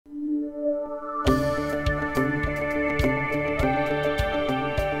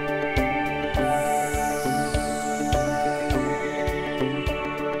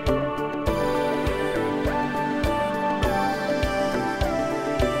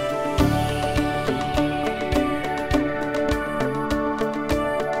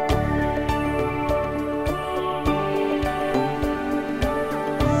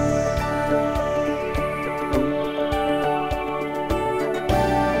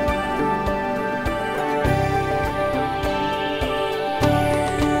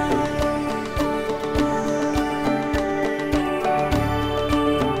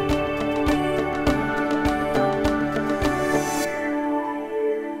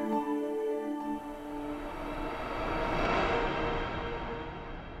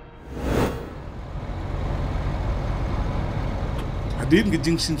Kadin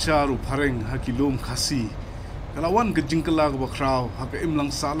gejing sincharu pareng hakilom khasi. Kalawan gejing kelag bakraw haka imlang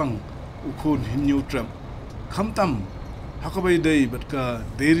salang ukun hinyu tram. Khamtam hakabai day batka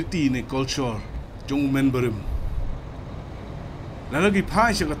deriti ne culture jong men barim. Lalagi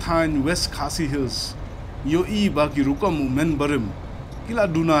phai shakathan West Khasi Hills. Yo I bagi rukam men barim. Kila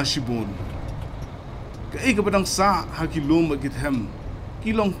duna shibun. Kai kepadang sa hakilom bagit hem.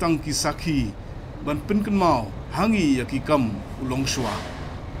 Kilong tang kisaki ban pinkan mau hangi yakikam ulong shwa.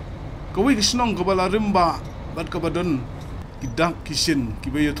 Kawai kisnong kabala rimba bat kabadon kidak kishin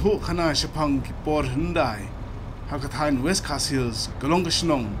kibayatho khana shapang kipor hindai hakathain West Khasi Hills kalong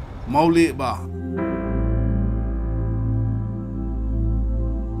kisnong Mawliehbah.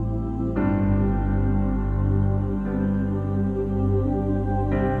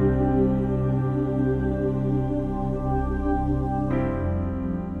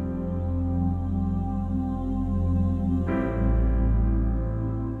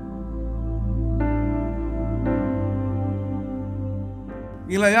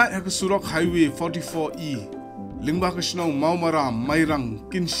 Ngilaya surok Highway 44E, lingba kisnong Maumaram, Mairang,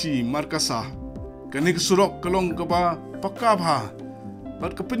 Kinshi, Markasa. Kani surok kalong kaba pakabha,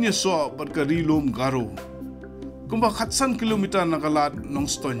 bat kapenya so bat ka rilom garo. Kumba khatsan kilometer nakalat nong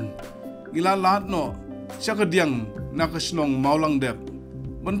ston. Ngilalat no siya kadiang nakasnong Mawlangdep.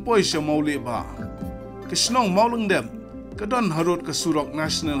 Banpoy siya Mawliehbah. Kisnong Mawlangdep kadon harot ka surok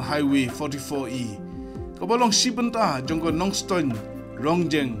National Highway 44E. Kabalong sibenta jongko nong ston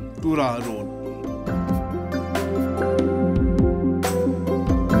Rongjeng Tura Road.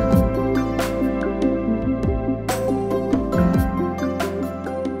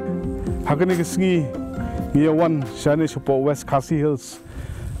 Hakani kesengi ngiawan shane support West Khasi Hills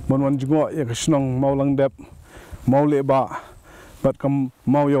monwan jungo ya kesnong Mawlangdep Mawliehbah bat kam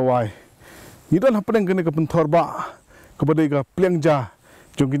Mawiawa. Ngidan hapeng kene ke pentorba kepada ka plengja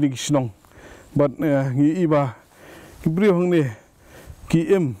jong kini kesnong bat ngi iba kibriu hangne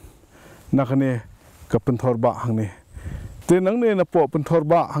Kim nakane ke pentorba hangne. Tenang ne na po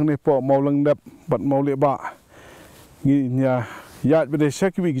pentorba hangne po Mawlangdep bat Mawliehbah. Ngi nya yat bede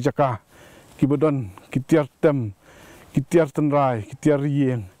sakwi jaka kibodon kitiar tem kitiar tenrai kitiar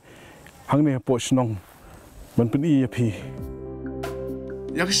yeng hangne po snong ban pen I pi.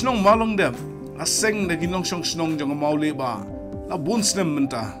 Ya snong Mawlangdep aseng de ginong snong jong Mawliehbah la bunsnem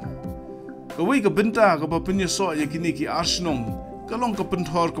menta. Kawai ke benta ke papenya so ya kini ki arsnong kalong ke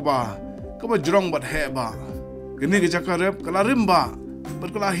pentor ke ba jerong bat he ba kini ke jakarep kala rimba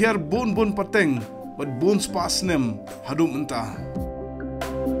bat kala her bun pateng bat bun spasnem hadum entah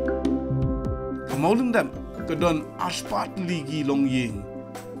ke Mawlangdep ke don arspat ligi long yeng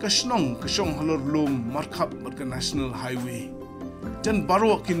ke snong halor lum markap bat ke National Highway jan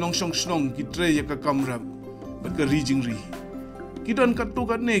baru ki nong snong ki tre ya ke kamrap bat ke rijingri ki don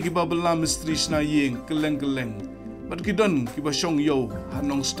katukat ne ki babela mistri sna yeng keleng bat kidon kiba syong yo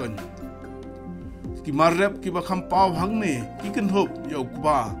hanong ston ki marrep kiba khampau hangne iken hop yo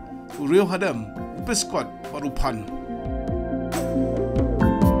kuba ureu hadam peskot parupan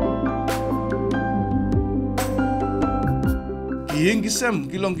ki yeng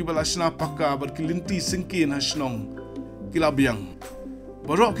kisem kilong kiba lasna pakka bat kilinti singkin hasnong kilabyang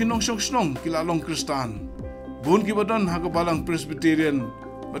barok kinong snong kilalong Kristan bun kiba don hakabalang Presbyterian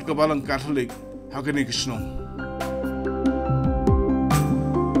bat kabalang Catholic hakane kisnong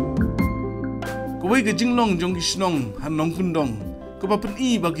Kawai ke jinglong jong kisnong hanong kundong kapapen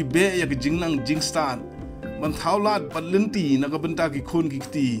I bagi be ya ke jinglang jingstan ban thaulat pat lenti na kabenta ki khon ki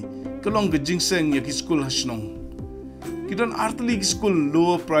ti kalong ke jingseng ya ki school hasnong kidon artli ki school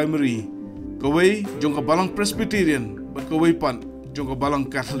lower primary kawai jong kabalang Presbyterian bat kawai pan jong kabalang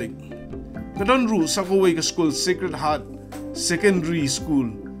Catholic kadon ru sa kawai ke school Sacred Heart secondary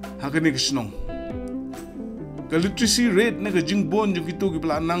school hakane kisnong ka literacy rate na ka jingbon jong kito ki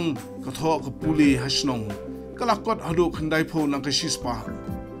planang katho ka puli hasnong kalakot hado khandai pho na ka shispa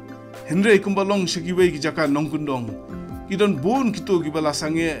henre kumbalong shakiwei ki jaka nongkundong kidon bon kito ki bala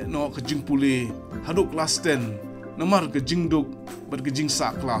sange no ka jingpuli hado class 10 namar ka jingduk bat ka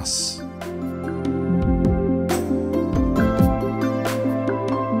jingsa class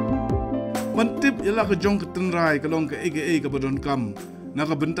mantip yala ka jong ka tenrai kalong ka ege ka badon kam na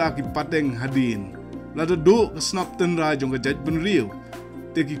ka benta ki pateng hadin lada do ke snap tenra jong ke jaj benriu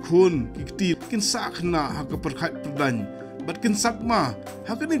te ki khun ki ti kin sak na ha ka perkhat perdan bat kin sak ma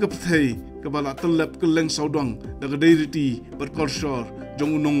ha ka ni ka pthei ka bala telep ke leng saudong da ka deiriti bat korsor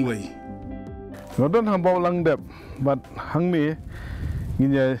jong unong wei rodon ha Mawlangdep bat hang ni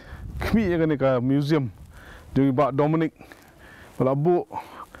nginya kmi ya ka museum jong ba Dominic bala bu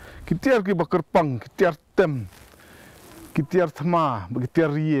kitiar ki bakar pang kitiar tem ki tiar thma ki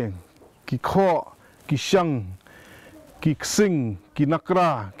tiar rieng ki kho ki shang ki ksing ki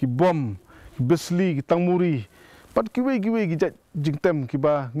nakra ki bom ki besli ki tangmuri pat ki wei ki jat jingtem ki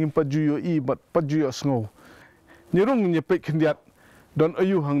ba ngim pa juyo I bat pa juyo sngo nyerung nyepek khendiat don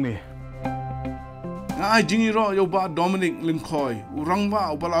ayu hang ni ai jingi ro yo ba Dominic Limkhoi urang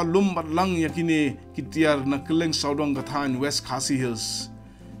ba ubala lum bat lang yakini kitiar na keleng saudong gathan West Khasi Hills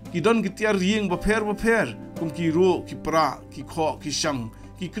ki don kitiar rieng ba pher kum ki ro ki pra ki kho ki shang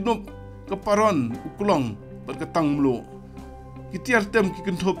ki knup kaparon ukulong bat katang mlo kitiar tem ki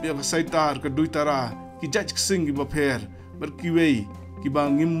kenthop ya saitar ka duitara ki jaj ksing ki ba pher bar ki wei ki ba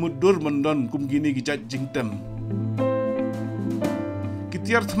ngim mudur mandon kum gini ki jaj jingtem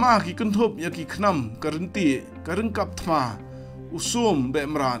kitiar thma ki kenthop ya ki khnam karenti karengkap thma usum be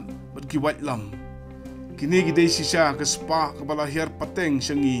mran bar ki watlam kini ki dei sisa ka spa ka bala hiar pateng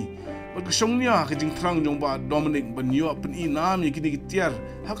shangi bar ka shongnya ka jingthrang jong ba Dominic banyo pen I nam ya kini kitiar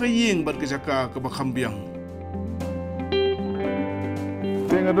hakayeng bar ka jaka ka ba khambiang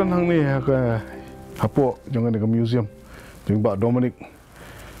tengadon hang ni ka hapo jangan ke museum jeng ba Dominic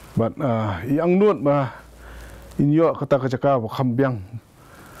but yang nut ba inyo kata kacaka ba khambiang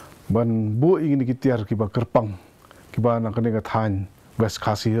ban bu ingin kitiar ki ba kerpang ki ba nang kene than West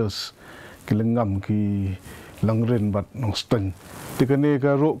Khasi Hills ki lengam ki langren bat nong ston te kene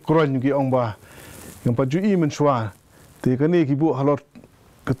ka ro kron ki ong ba yang pa jui men shwa te kene ki bu halot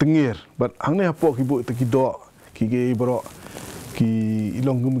ke tengir bat hang ne hapo ki bu te ki do ki ge bro ki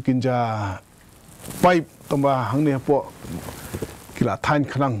ilong mungkin ja pipe tambah hang ni hapo kila than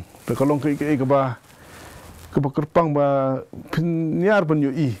khnang te kalong ke ba kerpang ba pinyar ban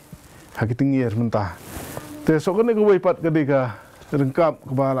yo I haki tingir mentah te so kene ke pat ke ka rengkap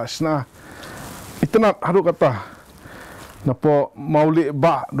ke ba la sna itnat haru kata napo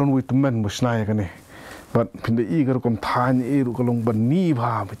Mawliehbah don wi temen musna ya kene bat pinde I ke kom than I ru kalong ban ni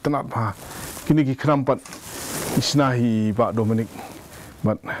ba itnat ba kini ki krampat isnahi ba Dominic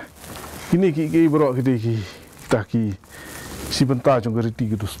bat kini ki bro ki ta ki si benta jong geriti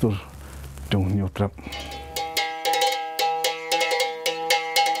ki dustur jong nyotrap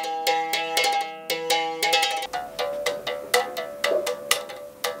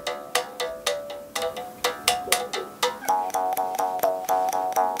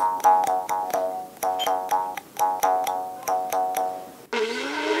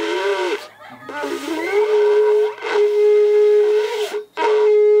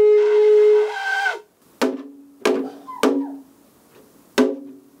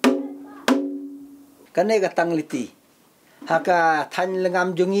kane gatang liti haka than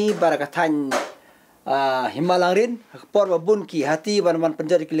lengam jungi baraka than himalangrin por babun ki hati ban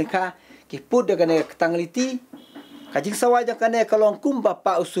penjari kilengka ki put de kane gatang liti kajing sawaja kane kalong kum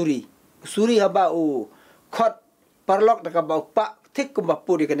bapa usuri haba u khot parlok de ka ba pa thik kum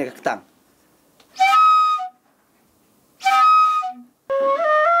bapu de kane gatang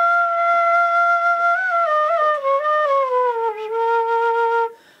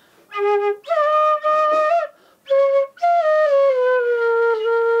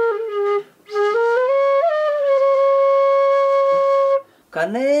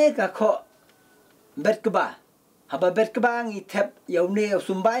kane ka kho bet keba haba bet keba ngi thep yaune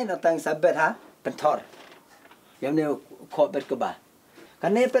sumbai na tang sa bet ha penthor yaune kho bet keba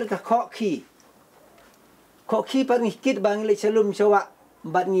kane per ka kho khi par ngi kit bang le chelum chawa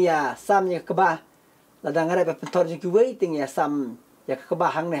bat ngi ya sam nya keba la dang ara penthor ji wei ting ya sam ya keba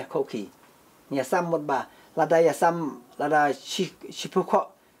hang ne kho khi nya sam mot ba la da ya sam la da shi phu kho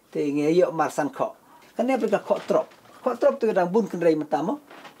te ngi yo mar san kho kane per ka kho trop tu kadang bun kenrei mentamo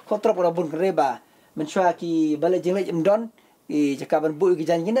kotrop ora bun kenrei ba menshwa ki bale jinglej mdon ki jakaban bu ki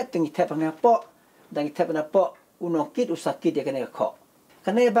jan ginet tengi tep na po dang tep na po uno kit usakit ya kene kho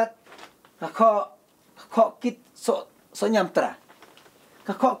kane bat kho kit so nyamtra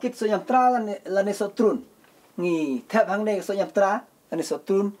ka kho kit so nyamtra la ne so trun ngi tep hang ne so nyamtra ane so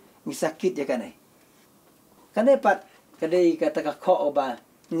trun ngi sakit ya kane pat kadai kata ka kho ba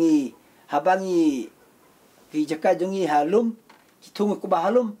ngi habangi ki jaka jungi halum tung ku ba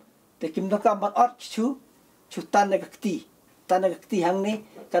halum te kim doka ban ot chu tan ne kti hang ne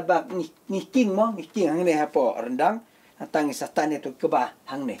ka ba ni king hang ne ha po rendang atang satan itu ke ba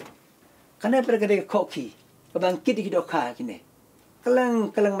hang ne kana pergade khoki ka bang kit ki doka kine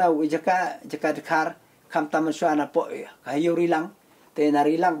kelang na jaka dekar kam taman suana po ka yurilang te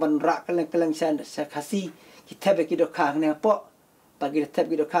narilang ban ra kelang sa khasi ki tebe ki doka hang ne po pagi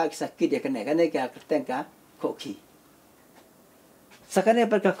tebe ki doka ki sakit ya kane ka kerteng ka koki sakane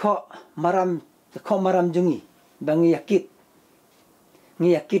perka kho maram jungi bang yakit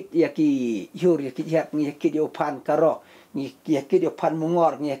ya ki yur yakit yak yakit yo pan karo yakit yo pan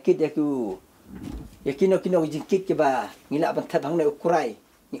mungor yakit yaku yakino kino jingkit ke ba ngila ban thap hang ne ukurai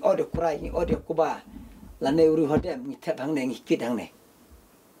ni od ukurai ni od kuba la ne uru hodem ni thap hang ne ngikit hang ne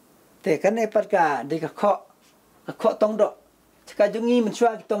te kan ne pat ka de ka kho tong do ka jungi men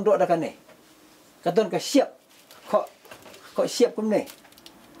chua ki tong do da kan ne ka don ka siap kho siap kum ne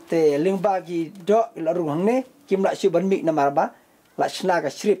te ling ba ki do la ru hang ne kim la shu ban mi na mar ba la chna ka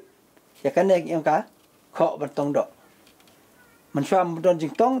shrip ya kan ne yang ka kho ban tong doมันชวามดนจิ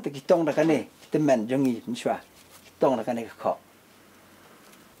งตงแต่กิตงda kan ne te men jungiมันชวาtong da kan ne kho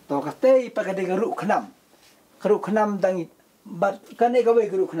to ka te pa ka de ka ru khnam dang bat kan ne ka we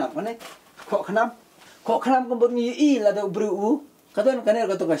ru khnam kan ne kho khnam ko bon ngi i la da bru u ka don kan ne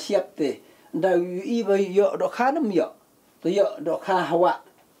ka to ka siap te da i ba yo do kha nam yo to yo do kha hawa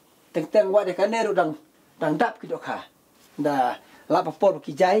teng wa de kan ne ru dang dap ki do kha da la pa por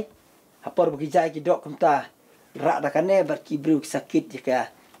ki jai ha por ki jai ki do kum ta rak da kan ne bar ki bru sakit jika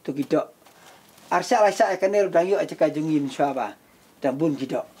tu ki do arsya kan ne ru dang yo aja ka jungi min chwa ba dang bun ki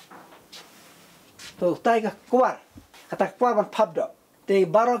do to tai ka kwar kata kwar ban phap do te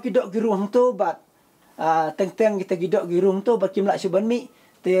baro ki do ki ruang tu bat teng kita ki do ki ruang tu bat kim la su ban mi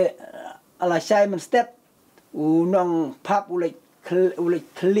te ala sai man step u nong phap ulai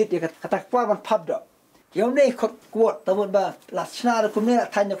klit ya kata kwar ban phap do yo ne khot kwot ta bon ba la chna da kum ne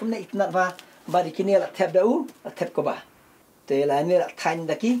than kum ne itna ba di kini la thep da u la thep ko ba te la ne la than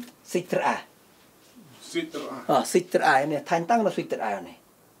da ki sitra ne than tang la sitra ne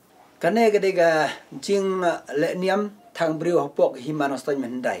kan ne ga de ga jing le niam thang briu hopok himan oston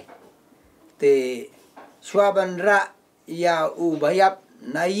men dai te swaban ra ya u bayap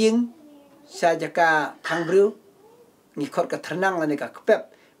naying sajaka thang briu ni khot ka thanang la ne ka pep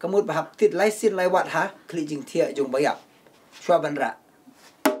kamut bahap tit lai sin lai wat ha kli jing thia jong bayap swaban ra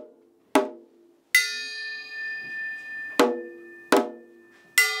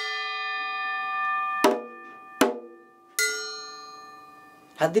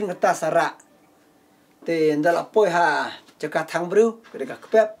hadir ngata sara te ndala poi ha jaka thang bru ke ka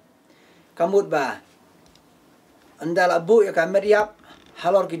kpep kamut ba ndala bu ya ka meriap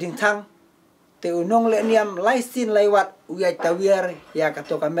halor ki ding thang te unong le niam lai sin lai wat uyai tawiar ya ka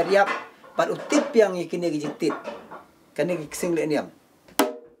to ka meriap pat utip yang ikine ki jingtit kane ki sing le niam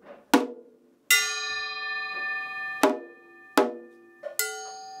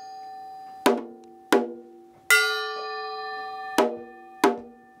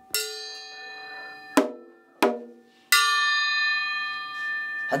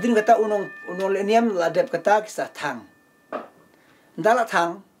hadin kata unong le niam la dep kata kisah thang ndala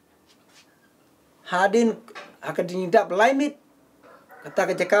thang hadin hakadin dap laimit kata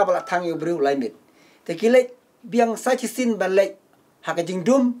ka jaka bala thang yo bru laimit te kilek biang sa chisin balek hakajing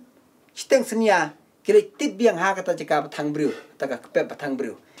dum chiteng senia kilek tit biang ha kata jaka thang bru kata ka kpe thang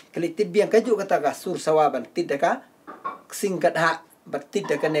bru kilek tit biang kaju kata ka sur sawaban tit daka sing kat ha bat tit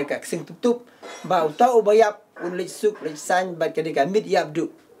daka ne ka sing tutup ba utau bayap un lech suk lech san bat kadika mit yap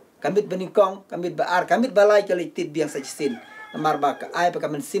du kamit beningkong kamit baar kamit balai kali tit biang sa chisin namar ba ka ai pa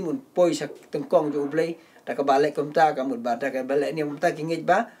kamen simun poi sak tengkong jo blai ta ka balek komta kamut ba ta ka balek ni komta kingej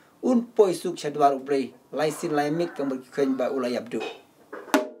ba un poi suk chadwar blai lai sin lai mit kamut khen ba ulai abdu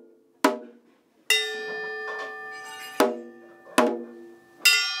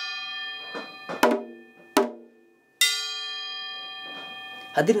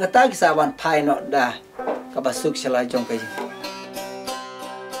hadir kata kisawan pai no da ka basuk shala jong kai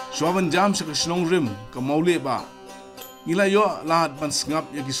Swaban jam sa kasnong rim ka Mawliehbah ngila yo lahat ban sngap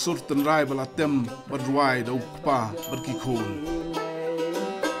ya ki sur tan rai bala tem badruai da ukpa barki khon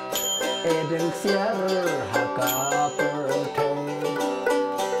eden siar haka perte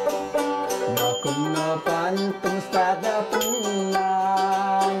bakum no pan tum stada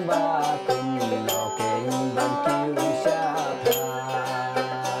punang bakum no keng ban kiu syata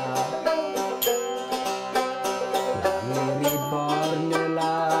langit borne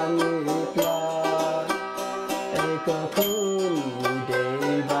langit la eko kun de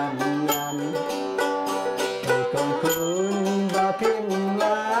banyan eko kun bapin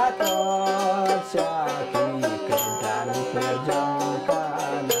lato syaki kedan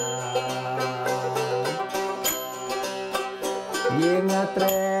perjangkana yenga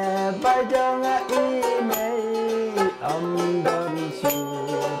tre bajanga imei amdan su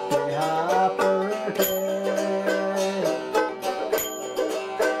pehaperte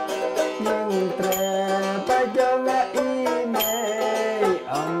yang tre bajanga imei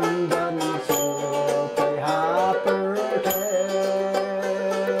amdan su pehaperte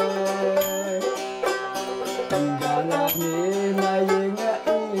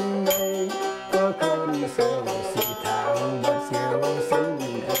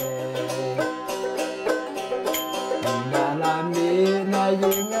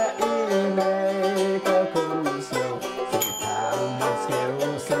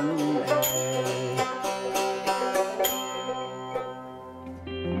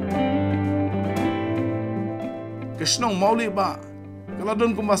Kesnong Mawliehbah kalau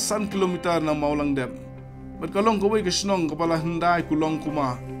don kuma 1 kilometer na Mawlangdep. But kalong kawai kesnong kapala hendai kulong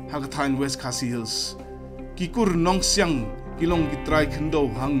kuma Hagatain West Khasi Hills. Kikur nong siang kilong kitrai kendo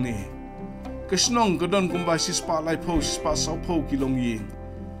hang ne. Kesnong kadon kumba sispa lai po sispa sau po kilong ying.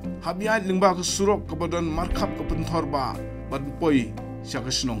 Habiat lingba ke surok kebadan markap ke pentorba bad poi sya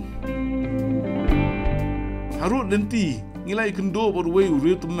kesnong. Harut denti ngilai kendo berwei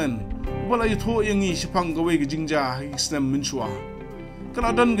uriutemen. Bala itu yang ini sepang gawe ke jingja islam menshua.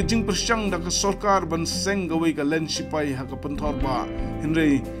 Kanadan ke jing persyang dah ke sorkar ban seng gawe ke len sipai ha ke pentorba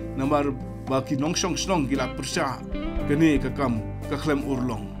Henry namar baki nongsong snong gila persya kene ke kam ke klem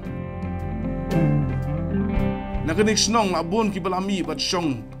urlong. Nakanik snong abon ki balami bat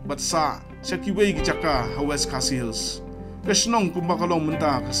syong bat sa syakiwe ki jaka ha West Khasi Hills. Ke snong kumba kalong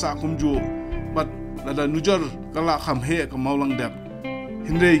mentah ke sa kumju bat lada nujar kala kham he ke Mawlangdep.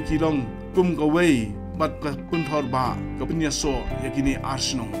 Henry kilong kum kawai bat ke pentorba ke penyaso yakini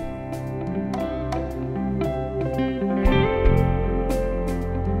arsnong.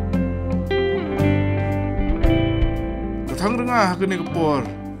 Ketang rengah kene kepor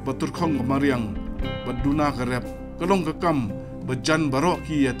batur khong kemariang baduna kerep kalong kekam bejan barok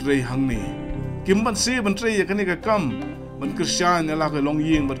ki atre hangne. Kimban se bantre yakini kekam ban kersyan yala ke long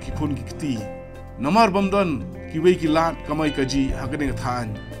ying bat kikun kikti. Namar bamdon kiwei ki lat kamai kaji hakene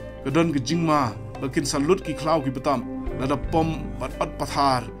kathan. Kadon ke jingma bakin salut ki klau ki betam lada pom bat pat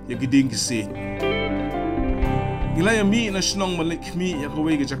pathar ya giding ki se. Ngilai mi na snong malik mi ya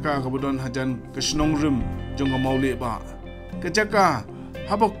kawai ke jaka kabadon hajan ke snong rim jong Mawliehbah. Ke jaka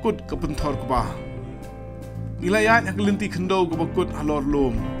habakut ke pentor ke ba. Ngilai ya kelinti kendo ke bakut halor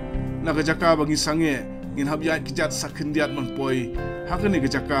lom. Na ke jaka bangi sange ngin habyat kijat sakindiat man poi hakene ke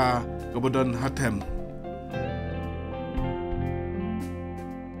jaka kabadon hatem.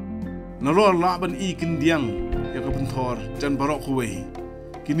 Naror laban I kindiang ya kapentor jan barok kuwei.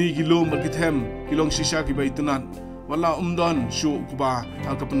 Kini gilom berkithem kilong sisa ki baitunat wala umdon syu kuba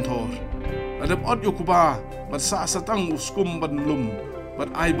al kapentor. Adap ot yo kuba bat sa satang uskum ban lum bat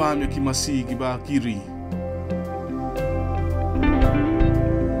aiban yo kimasi kiba kiri.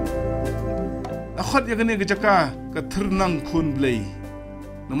 Akhot ya kene gejaka ka ternang kun blei.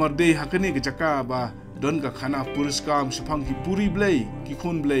 Nomor de hakene gejaka ba don ka khana puriskam sepang ki puri blei ki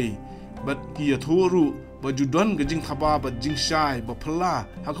kun blei. Bat kia thoru bajudon ke jing khaba bat jing shai ba phla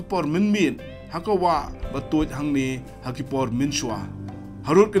hakapor minmin hakawa batoj hangni hakipor minshwa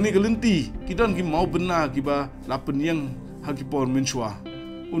harut kini gelinti kidon ki mau bena kiba lapenyang hakipor minshwa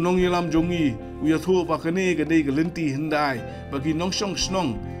unong yelam jongi uya tho ba kini gede gelinti hendai bagi nongsong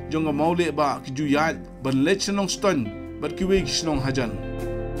snong jonga Mawliehbah ki juyat ban lech snong ston bat kiwe ki snong hajan.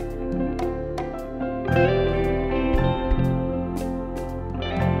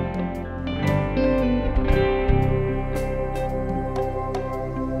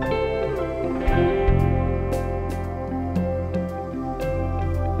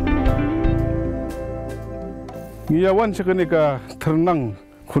 Ngiyawan sekene ka ternang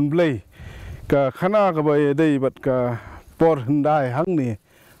khunblei ka khana ka ba dei bat ka por hendai hang ni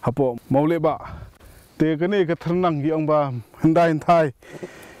hapo Mawliehbah te kene ka ternang gi ong ba hendai thai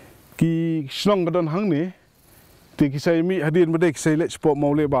ki snong gadon hang ni te ki sai mi hadin bade ki sai le sport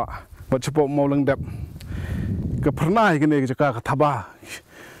Mawliehbah bat sport Mawlangdep ka pernai kene ka thaba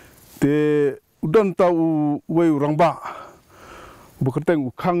te udon tau wei rangba bukateng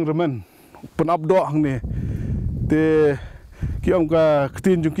khang remen penabdo hang ni te ki om ka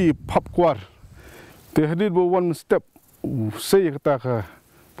ktin jungki phap kwar te hadit bo one step sei kata ka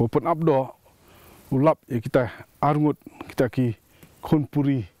bo pen abdo ulap ya kita arngut kita ki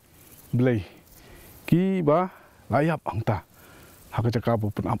khunpuri blei ki ba layap angta haka jaka bo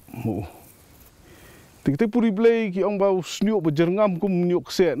pen ab mu te kita puri blei ki om ba sniu bo jerngam kum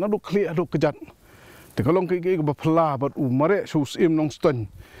nyuk se na do khli ado kejat te kalong ki ba phla bat u mare sus im nong ston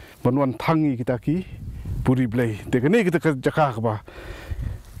banwan thangi kita ki puri blei te kene kita jaka ba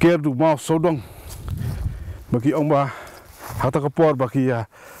ker du mau sodong bagi ong ba hata kapor bagi ya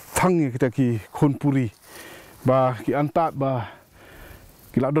thangi kita ki khon puri ba ki antat ba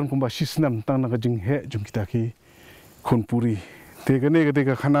ki ladon kumba sisnam tang na jing he jung kita ki khon puri te kene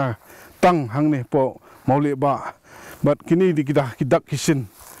kita khana tang hang ne po Mawliehbah bat kini di kita kidak kisin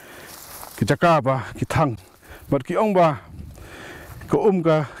ki jaka ba ki thang bat ki ong ba ko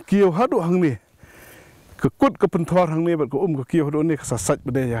ka kiyo hadu hang ne kekut ke pentor hang ni bat ko ke kiyo do ni kasasat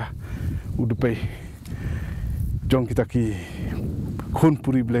bade ya udupai jong kita ki khun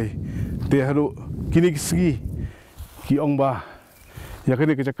puri blai te haru kini kisgi ki ong ba ya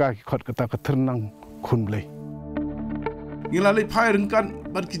kene ke jaka ki khot kata ka ternang khun blai Ngilalai phai rengkan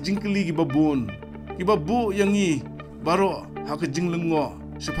bat ki jingkeli ki babun. Ki babu yang i baro ha ke jinglengo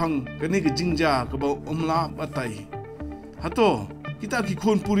sepang kene ke jingja ke ba umla batai. Hato kita ki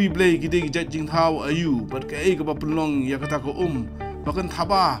khun puri blai ki de jat jing thau ayu bat ke ai ke ba pelong ya kata ko bakan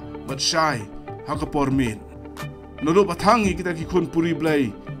thaba bat syai ha ke pormin. Noro bathangi kita ki khun puri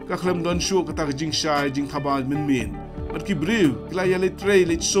blai ka khlem don shu kata ke jing syai jing thaba min. Bat ki briu kila ya le trei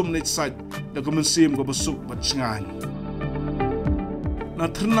le sum le sat da ko mensim ko besuk bat sngan. Na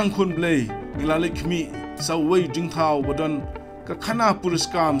ternang khun blai ngilalai khmi sawai jing thau badon ka khana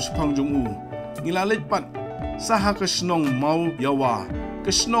puriskam supang jungu ngilalai pat saha ka snong Mawiawa ka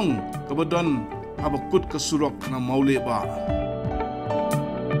snong ka badon habakut ka surok na Mawliehbah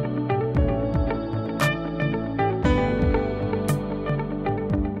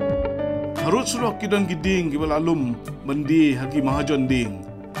harut surok kidon giding gibalalum mandi hagi mahajon ding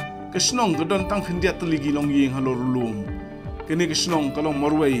ka snong ka don tang khendiat teligi long ying halorulum kene ke snong kalong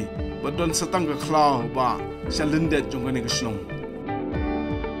morway badon satang ka klau ba shalindet jong kene ke snong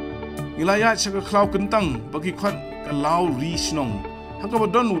ilaya chaka klau kentang bagi khat ka lau ri snong haka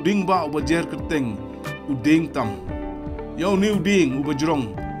badon uding ba ubajer keteng uding tam yau ni uding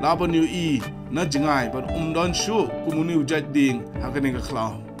ubajrong laban yu i na jingai bad don shu kumuni ujat ding haka ne ka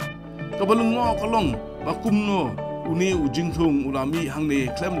klau ka balungo kalong ba kumno uni ujing thung ulami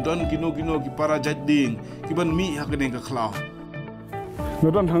hangne klem don kino ki para jat ding kiban mi haka ne ka klau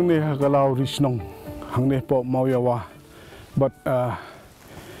nodon hangne hagalau risnong hangne po Mawiawa but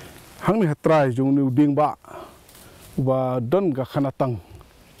hangne hatrai jung ni uding ba don ga khanatang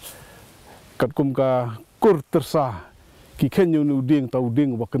katkum ka kur tersa ki khenyu ni uding ta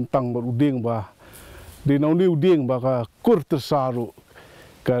uding ba kentang ba uding ba de nau ni uding ba ka kur tersa ru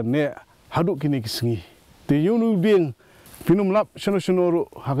ka ne hadu kini kisngi te yu ni uding pinum lap shono ru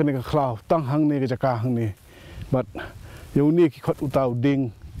hagne ka khlau tang hangne ga jaka hangne but yang ni ki khot utau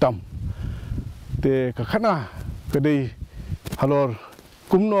ding tam te ka khana ka dei halor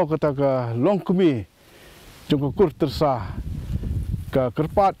kumno kata ka long kumi jong ka kur tersa ka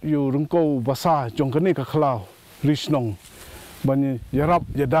kerpat yu rungko basa jong kene ka khlau risnong ban yarap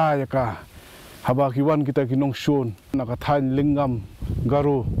yada ya ka haba kiwan kita kinong shun na ka than lingam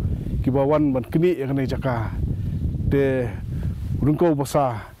garu kibawan ban kini ya kene jaka te rungko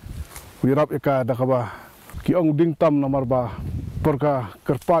basa yarap ya ka da ka ba ki ong ding tam namar ba porka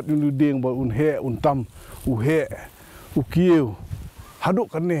kerpat yu ding ba un tam u kiu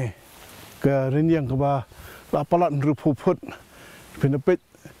haduk kane ka renyang ka ba la palat nru phuput penepet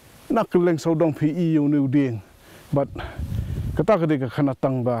nak keleng saudong pi yu nu ding but kata ka de ka khana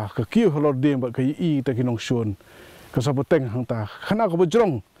tang ba ka kiu halor ding ba ka i ta kinong shun ka saboteng hang ta khana ka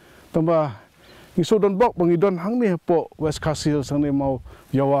bojrong tamba ni sodon bok bangidon hang ni po West Castle sang ni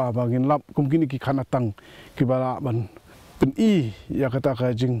Mawiawa bangin lap kumkini ki khanatang ki bala ban pen i ya kata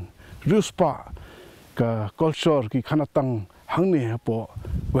ka jing ruspa ka culture ki khanatang hang ni po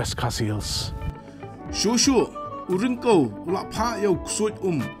West Castles Shushu uringko ula pha yau ksut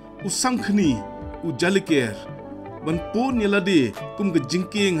usang khni u jaliker ban pun yaladi kum ke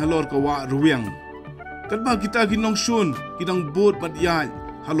jingking halor ka wa ruwang kadba kita kinong shun kidang bot bat ya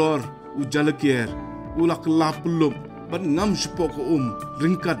halor ujalakier ulak lapulum ban ngam shupo ko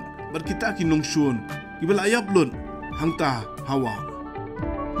ringkat bar kita ki nongshun kibal ayap lun hangta hawa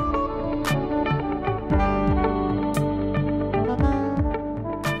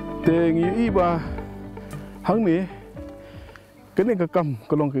teng yu iba hang ni kene ka kam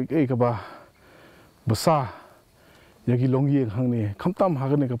kolong ke ka ba basa yagi longyeng hang ni khamtam ha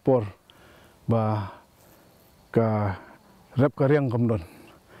kene ka por ba ka rap ka riang kamdon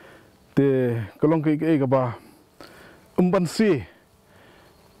te kolong ke ka ba umban si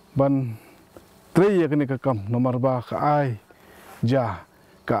ban tre ya kene ka kam nomor ba ka ai ja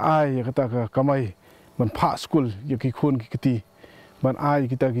ka ai ya kata ka kamai ban pha school ya ki khun ki kiti ban ai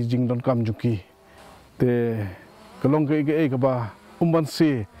kita ki jing don kam juki te kolong ke ka ba umban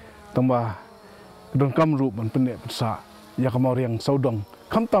si tamba don kam ru ban pene sa ya ka mau riang saudong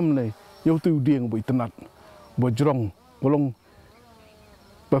kham tam nei yo tu dieng bu itnat bo jrong kolong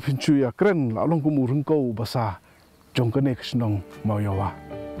ba pinchu ya kren la long kumu rungko basa jong kene kisnong Mawiawa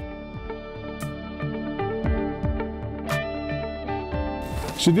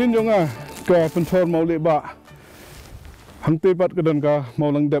sidin jonga ka pentor Mawliehbah hang tepat kedan ka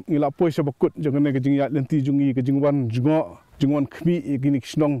Mawlangdep ngila poi sabakut jong kene kejing ya lenti jungi kejingwan jungwan khmi gini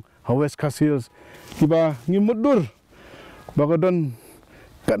kisnong West Castles kiba ngimudur bagadon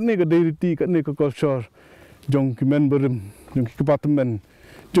katne ka deity katne ka culture jong kimen berim jong kepatemen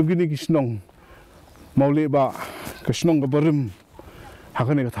jong kini kisnong Mawliehbah kisnong ke berim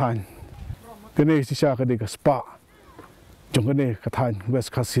hakane kathan kene sisa kene ke spa jong kene kathan West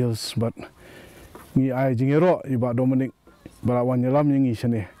Khasi Hills but ngi ai jingero iba Dominic balawan nyelam ngi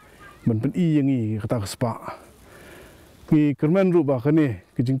sene men pen i ngi kata ke spa ngi kermen ru ba kene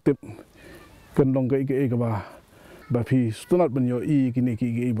ke jingtip kendong ke ke ba bapi stunat ben yo i kini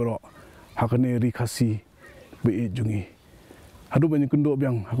ki bro hakane ri khasi be jungi hadu ban kendo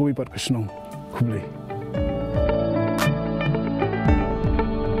byang aku ipat kesnong kublai